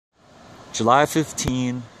July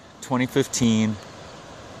 15, 2015,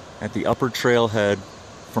 at the upper trailhead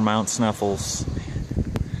for Mount Sneffels.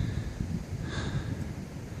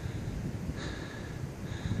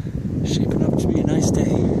 Shaping up to be a nice day.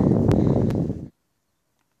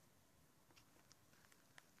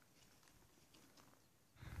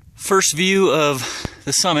 First view of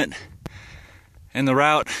the summit, and the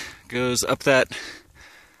route goes up that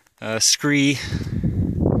scree.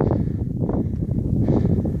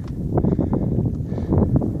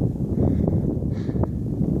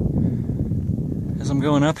 As I'm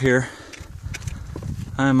going up here,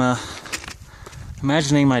 I'm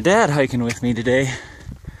imagining my dad hiking with me today,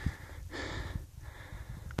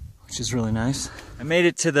 which is really nice. I made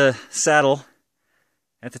it to the saddle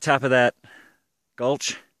at the top of that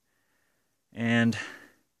gulch, and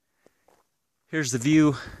here's the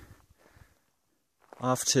view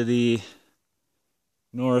off to the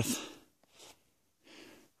north,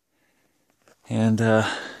 and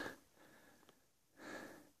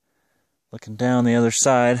looking down the other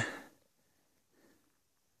side.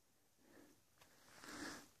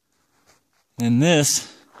 And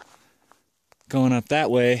this, going up that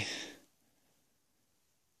way,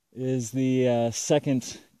 is the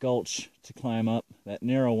second gulch to climb up, that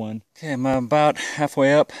narrow one. Okay, I'm about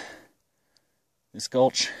halfway up this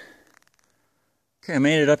gulch. Okay, I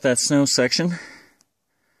made it up that snow section.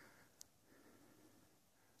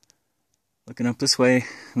 Looking up this way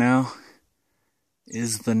now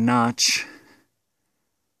is the notch.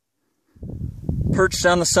 Perched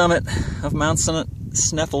on the summit of Mount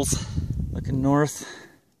Sneffels, looking north.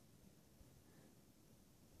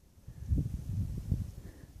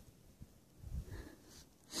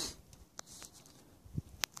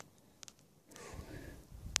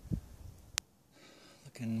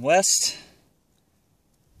 Looking west.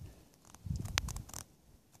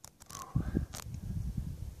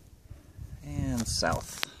 And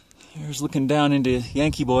south. Here's looking down into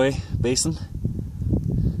Yankee Boy Basin.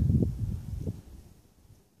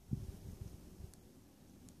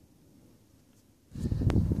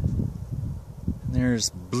 And there's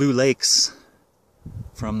Blue Lakes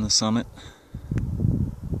from the summit.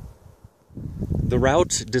 The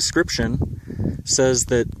route description says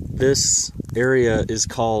that this area is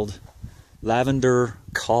called Lavender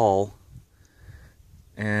Call,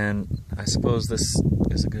 and I suppose this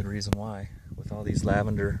is a good reason why, with all these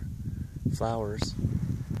lavender flowers.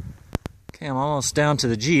 Okay, I'm almost down to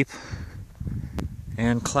the Jeep,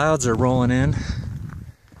 and clouds are rolling in.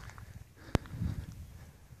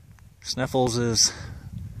 Sneffels is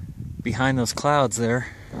behind those clouds there.